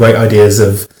has some great ideas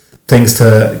of things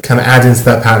to kind of add into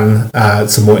that pattern,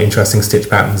 some more interesting stitch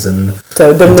patterns and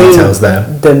details there.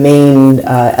 The main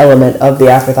element of the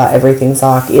Afterthought Everything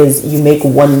sock is you make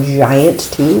one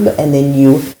giant tube and then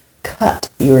you cut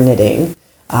your knitting,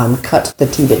 cut the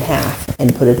tube in half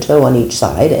and put a toe on each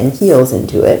side and heels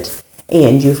into it,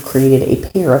 and you've created a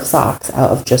pair of socks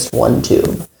out of just one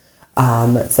tube.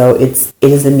 So it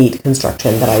is a neat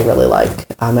construction that I really like.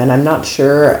 And I'm not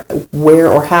sure where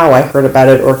or how I heard about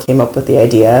it or came up with the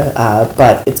idea,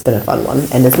 but it's been a fun one.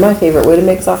 And it's my favorite way to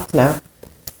make socks now.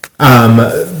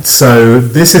 So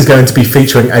this is going to be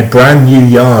featuring a brand new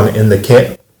yarn in the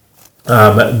kit.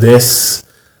 This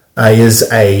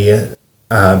is a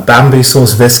bamboo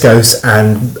source viscose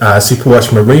and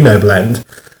superwash merino blend.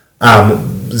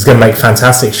 It's going to make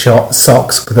fantastic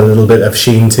socks with a little bit of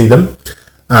sheen to them.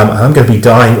 I'm going to be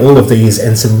dyeing all of these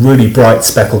in some really bright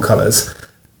speckle colours.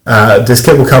 This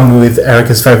kit will come with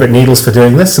Erica's favourite needles for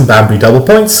doing this, some bamboo double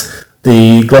points,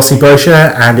 the glossy brochure,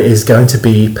 and it is going to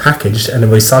be packaged in a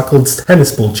recycled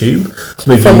tennis ball tube.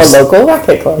 From a local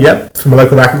racket club. Yep, from a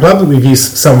local racket club. We've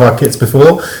used some of our kits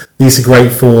before. These are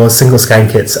great for single skein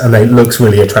kits, and they look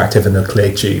really attractive in a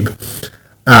clear tube.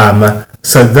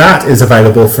 So that is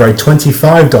available for a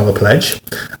 $25 pledge,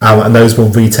 and those will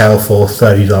retail for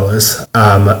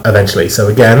 $30 eventually. So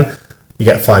again, you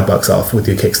get $5 off with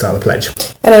your Kickstarter pledge.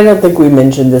 And I don't think we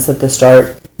mentioned this at the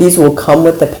start. These will come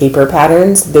with the paper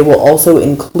patterns. They will also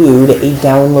include a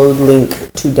download link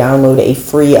to download a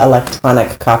free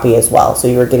electronic copy as well. So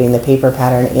you're getting the paper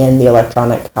pattern and the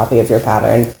electronic copy of your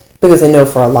pattern, because I know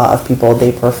for a lot of people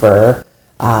they prefer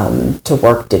to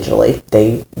work digitally.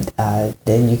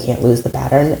 Then you can't lose the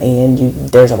pattern, and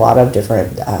there's a lot of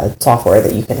different software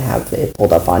that you can have it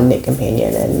pulled up on Knit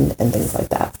Companion and things like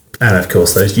that. And of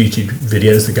course those YouTube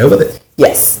videos that go with it.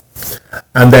 Yes.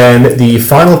 And then the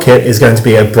final kit is going to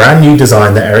be a brand new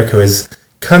design that Erica is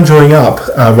conjuring up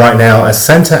right now, a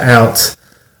centre out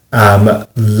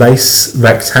lace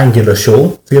rectangular shawl.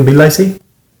 Is it going to be lacy?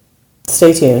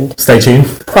 Stay tuned. Stay tuned.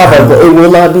 Probably. It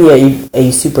will not be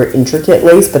a super intricate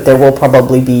lace, but there will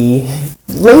probably be...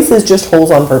 Lace is just holes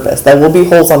on purpose. There will be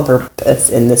holes on purpose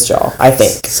in this shawl, I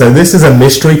think. So this is a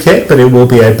mystery kit, but it will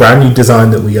be a brand new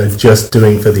design that we are just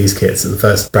doing for these kits. So the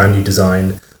first brand new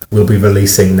design we'll be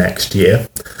releasing next year.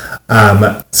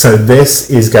 So this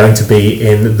is going to be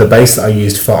in the base that I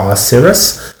used for our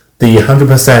Cirrus, the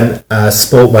 100%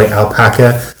 sport weight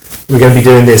alpaca. We're going to be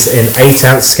doing this in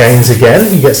 8-ounce skeins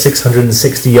again. You get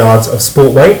 660 yards of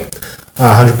sport weight,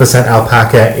 100%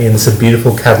 alpaca in some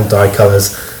beautiful cattle dye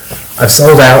colours. I've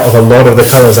sold out of a lot of the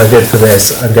colours I did for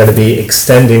this. I'm going to be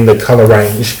extending the colour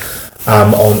range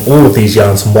on all of these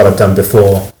yarns from what I've done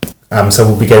before. So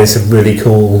we'll be getting some really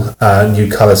cool new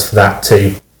colours for that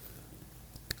too.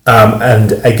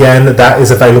 And again, that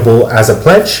is available as a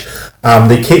pledge.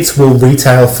 The kits will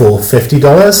retail for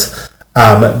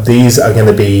 $50. These are going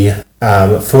to be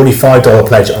 $45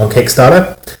 pledge on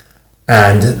Kickstarter,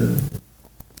 and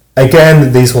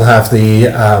again, these will have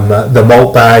the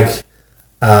malt bag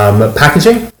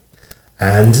packaging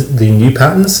and the new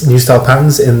patterns, new style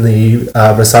patterns in the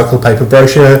recycled paper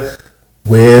brochure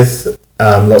with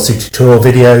lots of tutorial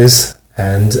videos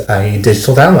and a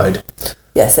digital download.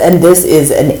 Yes, and this is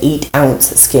an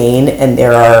 8-ounce skein, and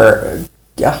there are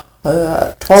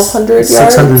 1,200 yards?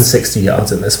 660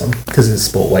 yards in this one, because it's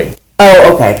sport weight.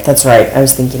 Oh, okay, that's right. I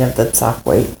was thinking of the soft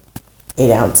weight,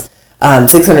 8-ounce.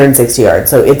 660 yards,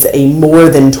 so it's a more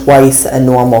than twice a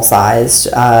normal sized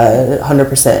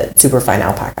 100% superfine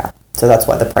alpaca. So that's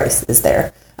why the price is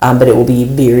there. But it will be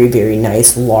very, very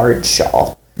nice, large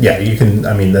shawl. Yeah, you can,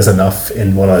 I mean, there's enough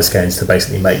in one of those skeins to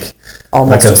basically make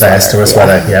almost like a vest or a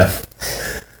sweater, yeah.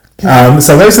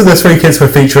 So those are the 3 kits we're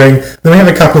featuring. Then we have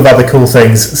a couple of other cool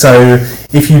things. So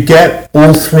if you get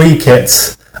all 3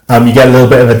 kits, you get a little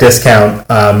bit of a discount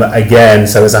again.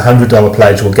 So it's a $100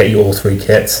 pledge will get you all 3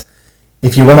 kits.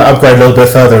 If you want to upgrade a little bit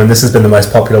further, and this has been the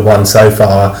most popular one so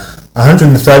far,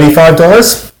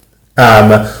 $135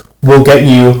 will get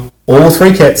you all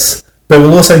 3 kits, but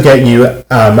we'll also get you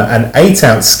an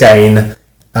 8-ounce skein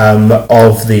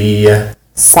of the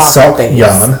sock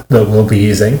yarn that we'll be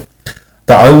using,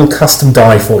 that I will custom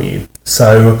dye for you.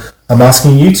 So I'm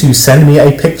asking you to send me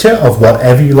a picture of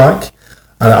whatever you like,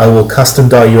 and I will custom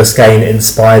dye you a skein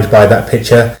inspired by that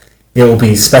picture. It will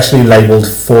be specially labelled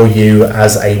for you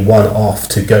as a one-off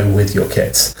to go with your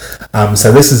kits.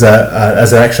 So this is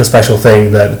as an extra special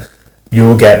thing that you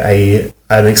will get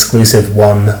an exclusive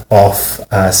one-off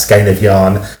skein of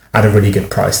yarn at a really good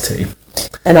price too.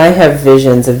 And I have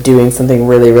visions of doing something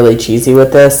really, really cheesy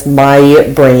with this.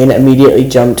 My brain immediately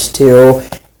jumped to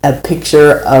a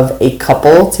picture of a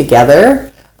couple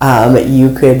together.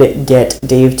 You could get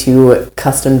Dave to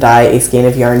custom dye a skein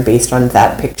of yarn based on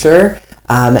that picture.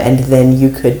 And then you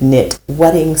could knit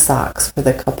wedding socks for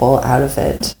the couple out of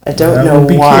it. I don't know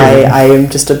why cute. I am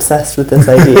just obsessed with this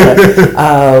idea.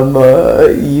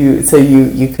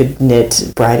 You could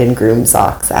knit bride and groom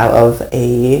socks out of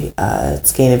a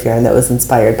skein of yarn that was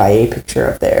inspired by a picture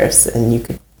of theirs, and you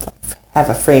could have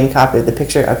a framed copy of the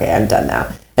picture. Okay, I'm done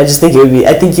now. I just think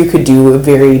I think you could do a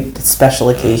very special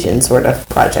occasion sort of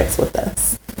projects with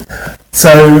this.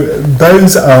 So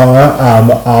those are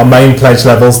our main pledge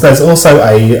levels. There's also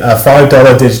a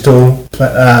 $5 digital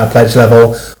pledge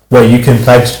level where you can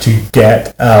pledge to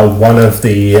get one of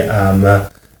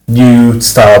the new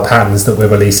style patterns that we're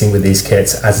releasing with these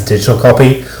kits as a digital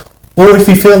copy. Or if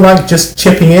you feel like just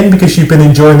chipping in because you've been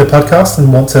enjoying the podcast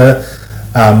and want to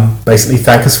basically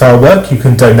thank us for our work, you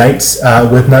can donate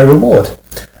with no reward.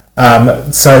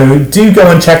 So do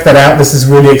go and check that out. This is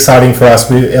really exciting for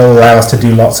us. It'll allow us to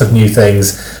do lots of new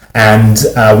things, and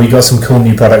we got some cool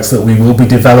new products that we will be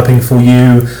developing for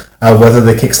you, whether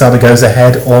the Kickstarter goes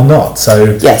ahead or not.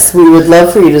 So yes, we would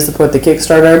love for you to support the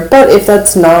Kickstarter, but if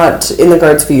that's not in the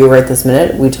cards for you right this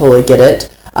minute, we totally get it.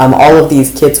 All of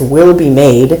these kits will be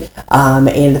made,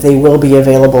 and they will be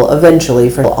available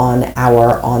eventually on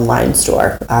our online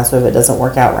store. So if it doesn't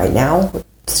work out right now,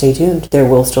 stay tuned. There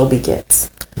will still be kits.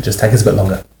 Just take us a bit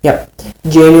longer. Yep.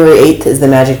 January 8th is the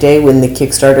magic day when the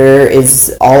Kickstarter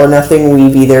is all or nothing.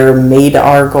 We've either made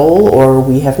our goal or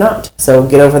we have not. So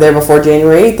get over there before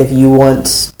January 8th if you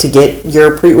want to get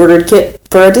your pre-ordered kit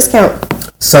for a discount.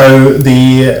 So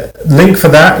the link for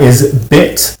that is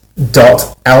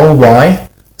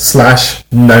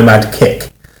bit.ly/nomadkick.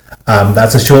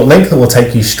 That's a short link that will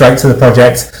take you straight to the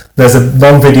project. There's a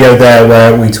long video there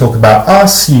where we talk about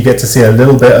us. You get to see a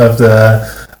little bit of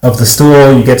the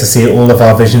store. You get to see all of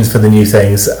our visions for the new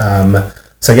things.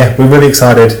 So yeah, we're really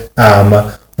excited.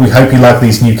 We hope you like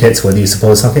these new kits, whether you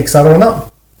support us on Kickstarter or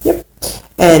not. Yep.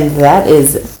 And that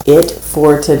is it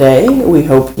for today. We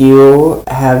hope you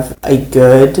have a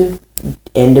good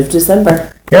end of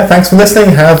December. Yeah, thanks for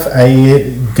listening. Have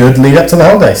a good lead up to the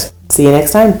holidays. See you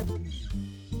next time.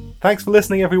 Thanks for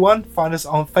listening, everyone. Find us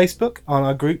on Facebook on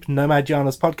our group Nomad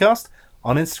Yarners Podcast,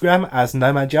 on Instagram as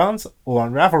Nomad Yarns, or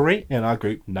on Ravelry in our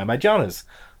group Nomad Yarners.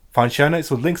 Find show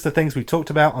notes with links to things we talked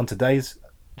about on today's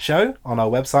show on our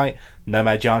website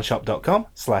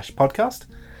nomadyarnshop.com/podcast.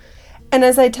 And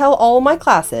as I tell all my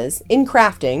classes, in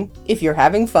crafting, if you're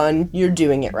having fun, you're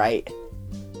doing it right.